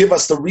Noah give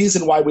us the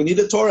reason why we need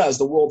a Torah as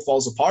the world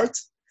falls apart.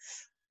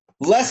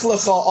 Lech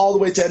Lecha, all the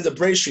way to end of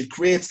Bereshit,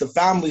 creates the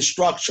family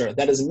structure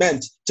that is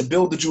meant to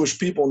build the Jewish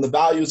people and the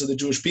values of the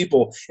Jewish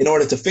people in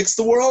order to fix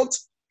the world.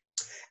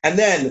 And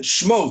then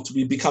Shmot,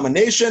 we become a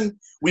nation.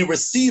 We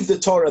receive the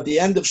Torah at the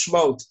end of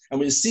Shmot, and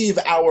we receive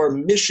our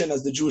mission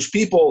as the Jewish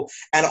people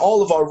and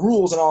all of our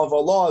rules and all of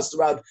our laws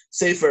throughout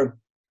Sefer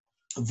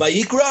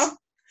Vayikra.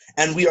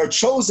 And we are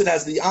chosen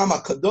as the Am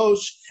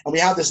HaKadosh, and we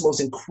have this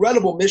most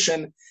incredible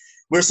mission.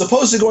 We're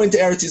supposed to go into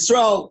Eretz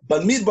Yisrael,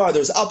 but Midbar,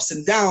 there's ups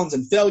and downs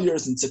and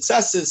failures and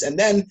successes. And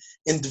then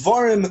in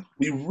Dvarim,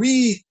 we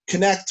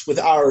reconnect with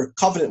our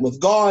covenant with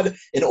God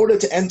in order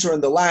to enter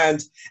in the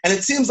land. And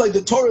it seems like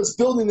the Torah is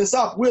building this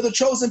up. We're the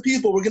chosen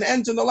people. We're going to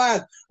enter in the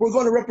land. We're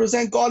going to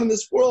represent God in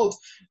this world.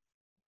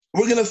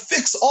 We're going to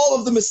fix all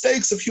of the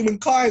mistakes of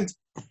humankind.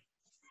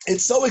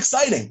 It's so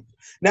exciting.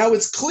 Now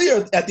it's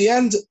clear at the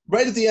end,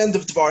 right at the end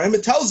of Dvarim,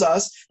 it tells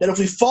us that if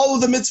we follow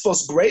the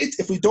mitzvos, great.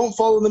 If we don't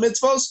follow the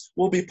mitzvos,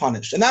 we'll be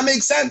punished. And that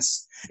makes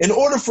sense. In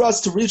order for us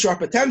to reach our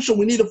potential,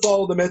 we need to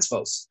follow the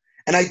mitzvos.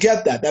 And I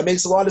get that. That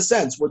makes a lot of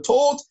sense. We're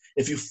told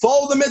if you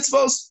follow the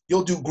mitzvos,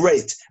 you'll do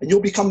great. And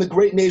you'll become the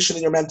great nation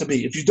that you're meant to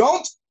be. If you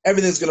don't,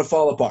 everything's going to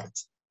fall apart.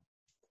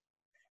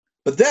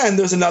 But then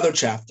there's another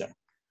chapter.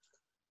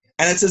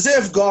 And it's as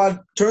if God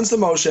turns to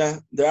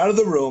Moshe, they're out of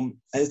the room,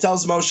 and he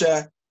tells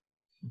Moshe,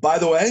 by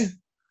the way,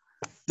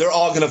 they're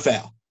all going to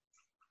fail.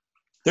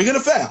 They're going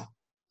to fail.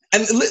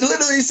 And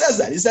literally he says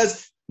that. He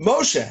says,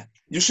 Moshe,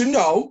 you should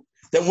know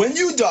that when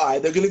you die,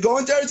 they're going to go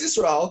into Eretz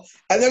Yisrael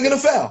and they're going to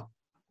fail.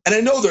 and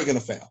I know they're going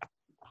to fail.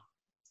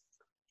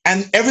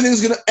 And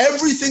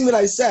everything that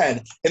I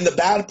said in the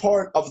bad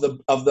part of the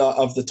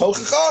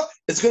tochacha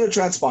is going to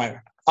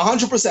transpire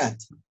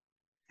 100%.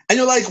 And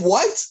you're like,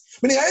 what?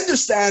 Meaning, I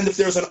understand if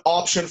there's an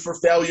option for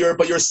failure,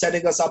 but you're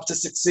setting us up to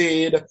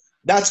succeed.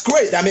 That's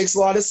great. That makes a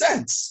lot of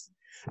sense.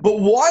 But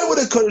why would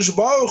a Kadosh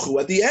Baruch Hu,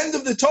 at the end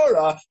of the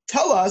Torah,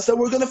 tell us that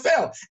we're going to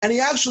fail? And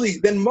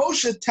then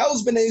Moshe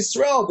tells Bnei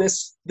Israel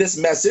this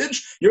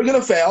message, you're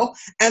going to fail.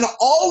 And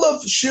all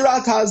of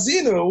Shirat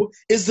Hazinu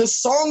is the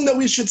song that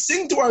we should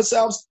sing to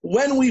ourselves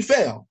when we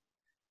fail.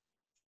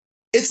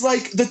 It's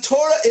like the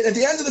Torah, at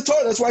the end of the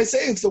Torah, that's why I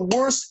say it's the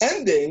worst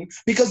ending,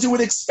 because you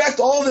would expect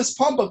all this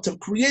pump up to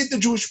create the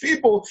Jewish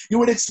people. You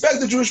would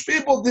expect the Jewish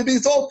people to be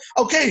told,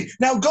 okay,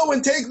 now go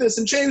and take this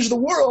and change the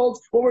world.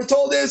 What we're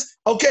told is,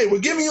 okay, we're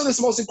giving you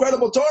this most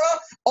incredible Torah,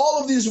 all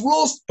of these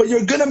rules, but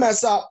you're going to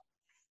mess up.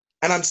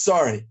 And I'm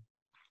sorry.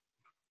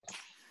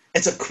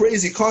 It's a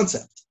crazy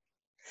concept.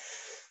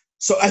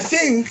 So I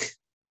think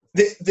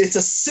it's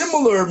a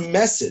similar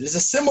message. It's a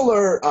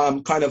similar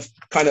kind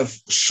of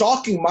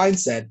shocking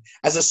mindset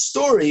as a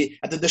story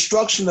at the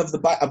destruction of the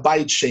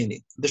Bayit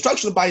Sheni. The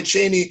destruction of Bayit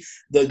Sheni,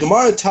 the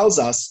Gemara tells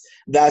us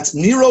that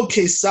Nero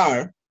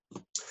Caesar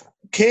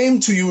came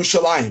to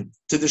Yerushalayim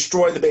to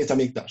destroy the Beit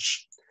HaMikdash.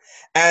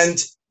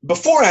 And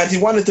beforehand, he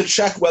wanted to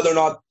check whether or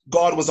not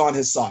God was on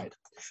his side.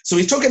 So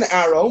he took an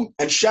arrow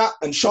and shot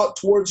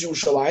towards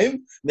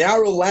Yerushalayim. The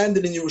arrow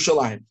landed in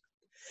Yerushalayim.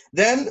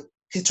 Then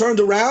he turned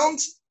around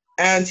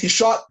and he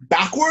shot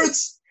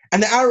backwards,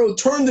 and the arrow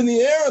turned in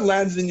the air and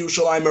landed in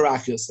Yerushalayim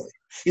miraculously.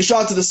 He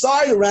shot to the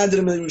side and landed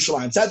in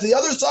Yerushalayim. Shot to the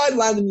other side,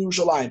 landed in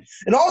Yerushalayim.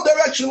 In all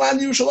directions,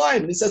 landed in Yerushalayim.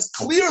 And he says,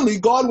 clearly,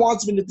 God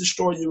wants me to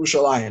destroy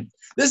Yerushalayim.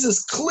 This is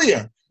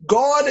clear.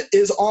 God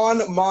is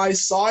on my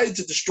side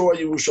to destroy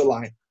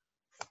Yerushalayim.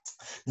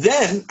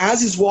 Then,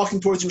 as he's walking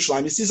towards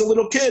Yerushalayim, he sees a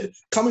little kid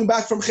coming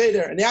back from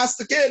Cheder, and he asks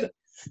the kid,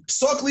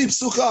 Psuk li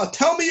psucha,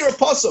 tell me your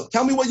pasuk.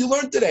 Tell me what you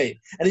learned today.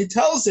 And he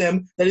tells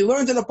him that he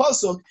learned in a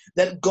pasuk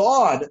that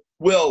God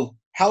will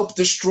help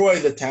destroy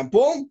the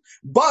temple,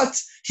 but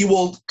he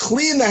will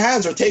clean the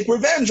hands or take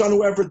revenge on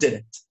whoever did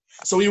it.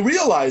 So Nero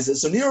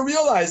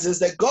realizes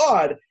that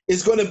God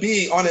is going to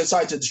be on his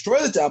side to destroy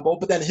the temple,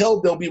 but then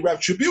there'll be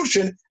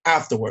retribution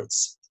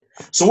afterwards.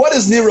 So what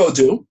does Nero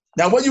do?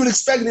 Now, what you would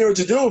expect Nero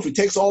to do if he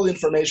takes all the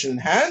information in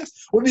hand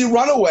would be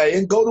run away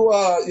and go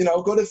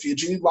to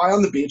Fiji, lie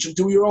on the beach, and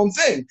do your own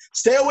thing.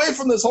 Stay away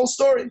from this whole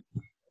story.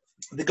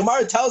 The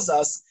Gemara tells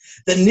us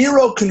that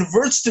Nero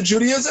converts to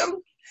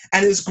Judaism,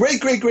 and his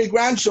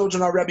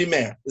great-great-great-grandchildren are Rebbe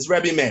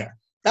Meir.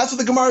 That's what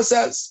the Gemara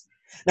says.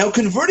 Now,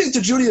 converting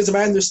to Judaism,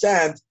 I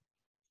understand,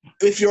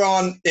 if you're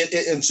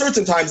in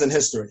certain times in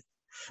history.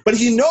 But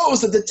he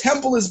knows that the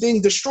temple is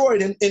being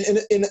destroyed in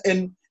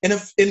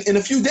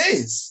a few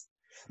days.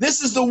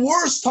 This is the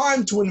worst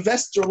time to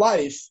invest your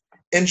life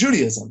in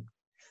Judaism.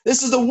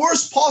 This is the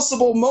worst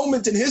possible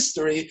moment in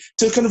history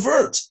to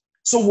convert.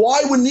 So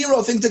why would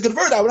Nero think to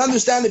convert? I would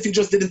understand if he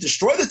just didn't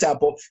destroy the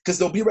temple, because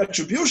there'll be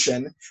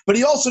retribution, but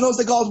he also knows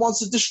that God wants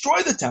to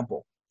destroy the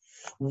temple.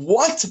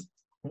 What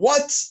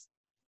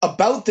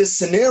about this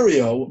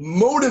scenario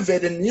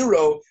motivated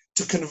Nero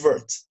to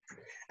convert?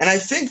 And I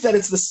think that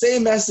it's the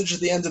same message at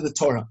the end of the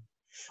Torah,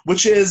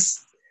 which is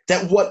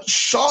that what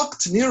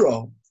shocked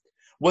Nero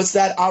was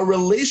that our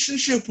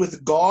relationship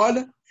with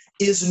God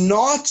is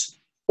not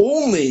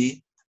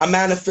only a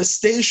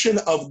manifestation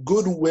of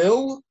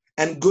goodwill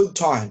and good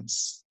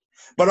times,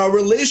 but our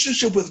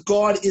relationship with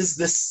God is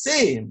the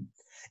same.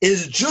 It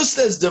is just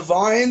as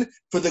divine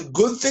for the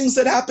good things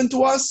that happen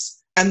to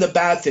us and the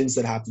bad things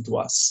that happen to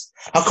us.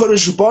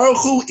 HaKadosh Baruch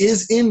Hu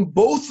is in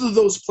both of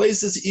those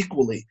places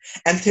equally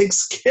and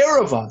takes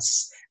care of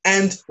us.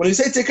 And when we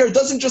say take care, it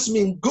doesn't just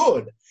mean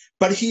good,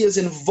 but he is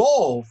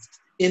involved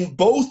in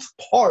both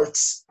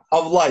parts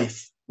of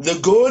life, the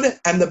good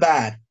and the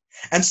bad.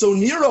 And so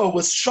Nero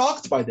was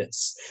shocked by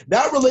this.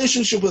 That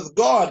relationship with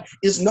God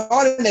is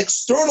not an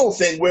external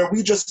thing where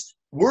we just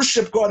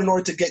worship God in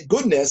order to get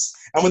goodness,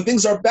 and when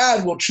things are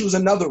bad, we'll choose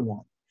another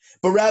one.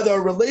 But rather, a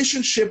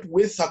relationship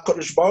with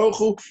HaKadosh Baruch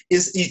Hu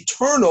is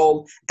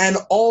eternal and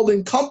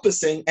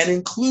all-encompassing and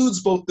includes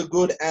both the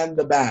good and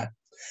the bad.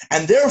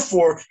 And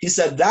therefore, he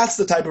said, that's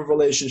the type of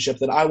relationship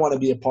that I want to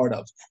be a part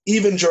of,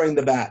 even during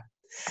the bad.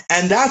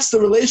 And that's the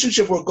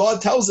relationship where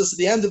God tells us at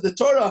the end of the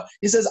Torah,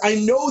 he says, I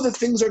know that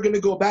things are going to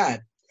go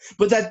bad,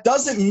 but that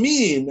doesn't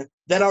mean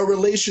that our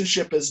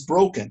relationship is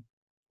broken.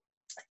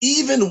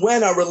 Even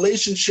when our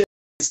relationship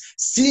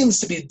seems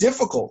to be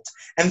difficult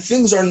and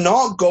things are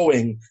not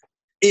going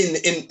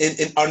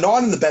are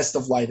not in the best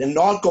of light and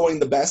not going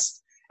the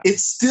best, it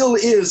still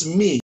is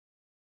me.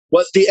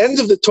 What the end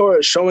of the Torah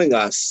is showing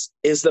us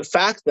is the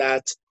fact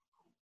that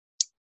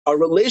our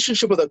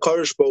relationship with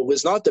HaKadosh Baruch Hu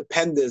is not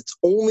dependent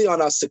only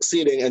on us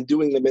succeeding and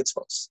doing the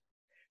mitzvahs,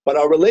 but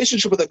our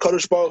relationship with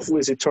HaKadosh Baruch Hu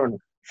is eternal.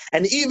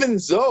 And even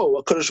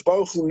though HaKadosh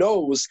Baruch Hu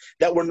knows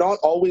that we're not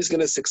always going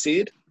to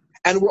succeed,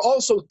 and we're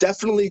also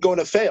definitely going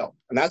to fail,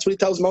 and that's what he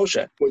tells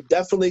Moshe, we're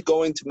definitely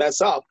going to mess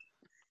up,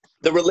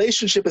 the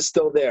relationship is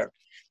still there.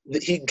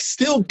 he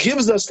still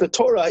gives us the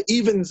Torah,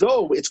 even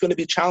though it's going to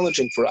be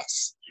challenging for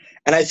us.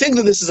 And I think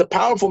that this is a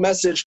powerful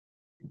message.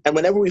 And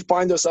whenever we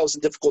find ourselves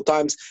in difficult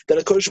times, that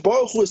HaKadosh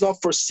Baruch Hu has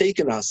not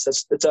forsaken us.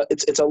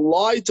 It's a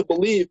lie to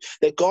believe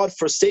that God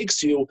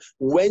forsakes you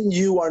when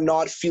you are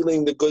not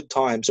feeling the good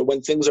times or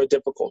when things are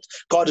difficult.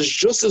 God is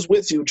just as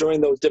with you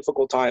during those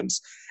difficult times.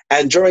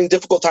 And during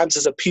difficult times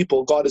as a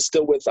people, God is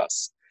still with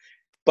us.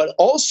 But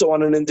also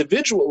on an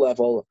individual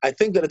level, I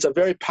think that it's a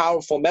very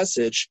powerful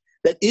message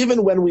that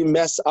even when we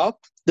mess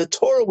up, the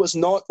Torah was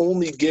not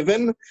only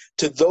given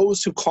to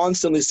those who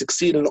constantly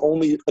succeed and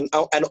only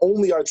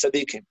are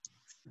tzaddikim,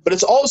 but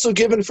it's also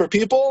given for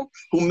people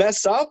who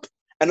mess up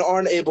and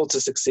aren't able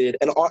to succeed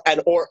or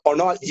are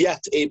not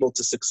yet able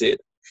to succeed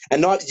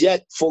and not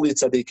yet fully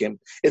tzaddikim.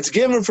 It's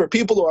given for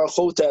people who are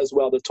chota as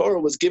well. The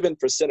Torah was given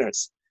for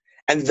sinners.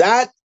 And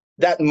that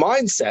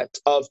mindset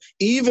of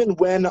even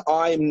when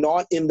I'm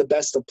not in the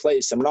best of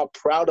place, I'm not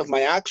proud of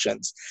my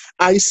actions,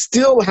 I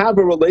still have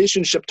a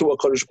relationship to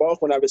HaKadosh Baruch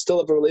Hu, and I still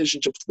have a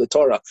relationship to the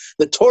Torah.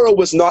 The Torah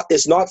is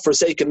not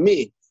forsaken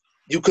me.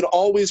 You can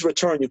always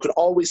return. You can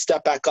always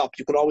step back up.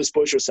 You can always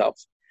push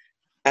yourself.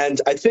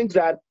 And I think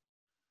that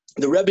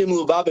the Rebbe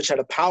Mluvavitch had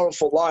a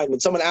powerful line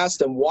when someone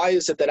asked him, why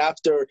is it that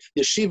after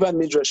yeshiva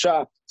and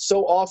midrasha,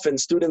 so often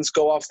students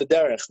go off the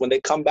derech when they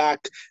come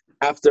back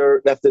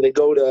after they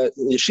go to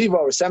yeshiva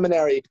or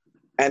seminary?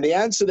 And the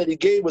answer that he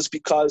gave was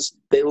because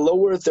they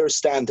lowered their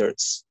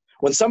standards.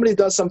 When somebody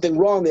does something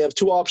wrong, they have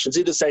two options: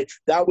 either say,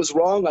 that was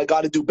wrong, I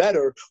got to do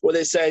better, or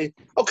they say,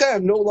 okay,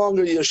 I'm no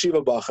longer a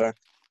yeshiva bacher.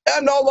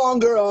 I'm no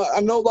longer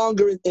in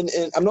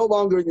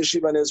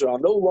yeshiva in Israel.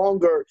 I'm no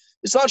longer.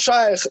 It's not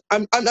shaykh.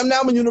 I'm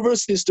now a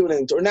university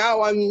student, or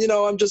now I'm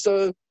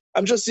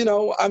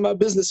a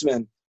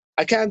businessman.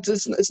 I can't.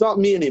 It's not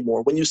me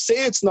anymore. When you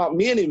say it's not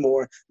me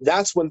anymore,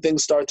 that's when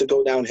things start to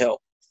go downhill.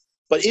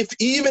 But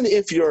even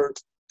if you're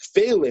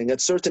failing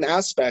at certain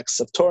aspects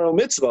of Torah and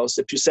mitzvos,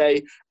 if you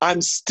say,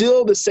 I'm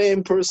still the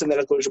same person that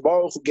HaKadosh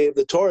Baruch Hu gave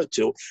the Torah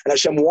to, and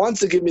Hashem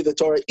wants to give me the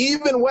Torah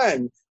even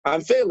when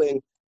I'm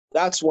failing,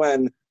 that's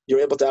when you're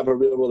able to have a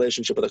real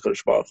relationship with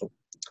HaKadosh Baruch Hu.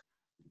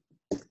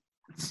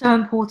 So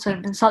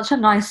important and such a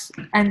nice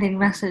ending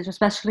message,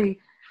 especially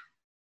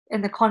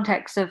in the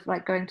context of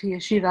like going to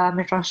yeshiva,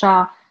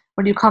 midrasha.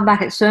 When you come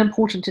back, it's so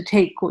important to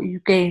take what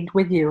you gained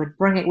with you and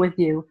bring it with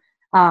you.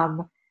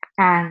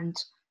 And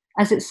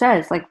as it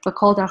says, like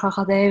v'kol derech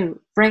chadeu,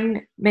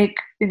 make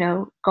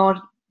God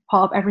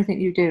part of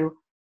everything you do.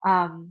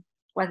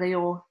 Whether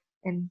you're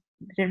in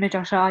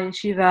midrasha,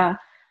 yeshiva,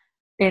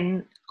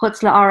 in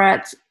chutz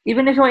la'aretz,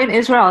 even if you're in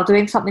Israel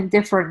doing something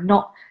different,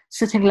 not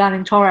sitting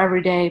learning Torah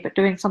every day, but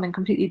doing something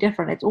completely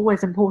different, it's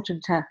always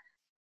important to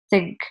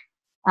think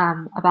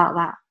about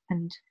that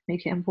and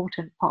make it an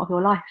important part of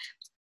your life.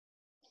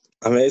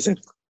 Amazing.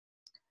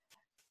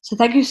 So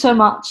thank you so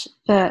much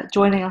for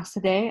joining us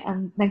today,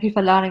 and thank you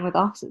for learning with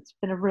us. It's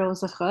been a real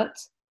zechut.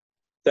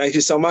 Thank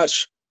you so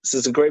much. This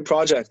is a great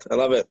project. I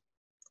love it.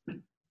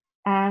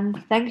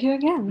 And thank you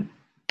again.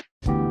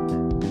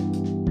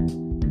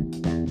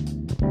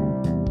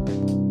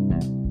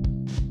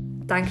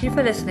 Thank you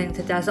for listening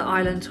to Desert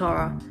Island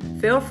Torah.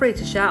 Feel free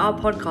to share our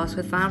podcast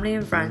with family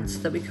and friends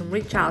so that we can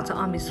reach out to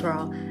Am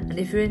Yisrael. And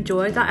if you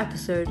enjoyed that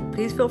episode,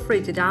 please feel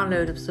free to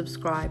download and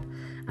subscribe.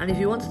 And if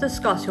you want to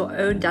discuss your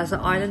own Desert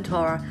Island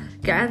Torah,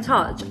 get in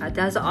touch at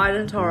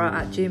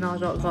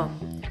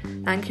desertislandtorah@gmail.com.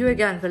 Thank you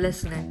again for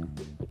listening.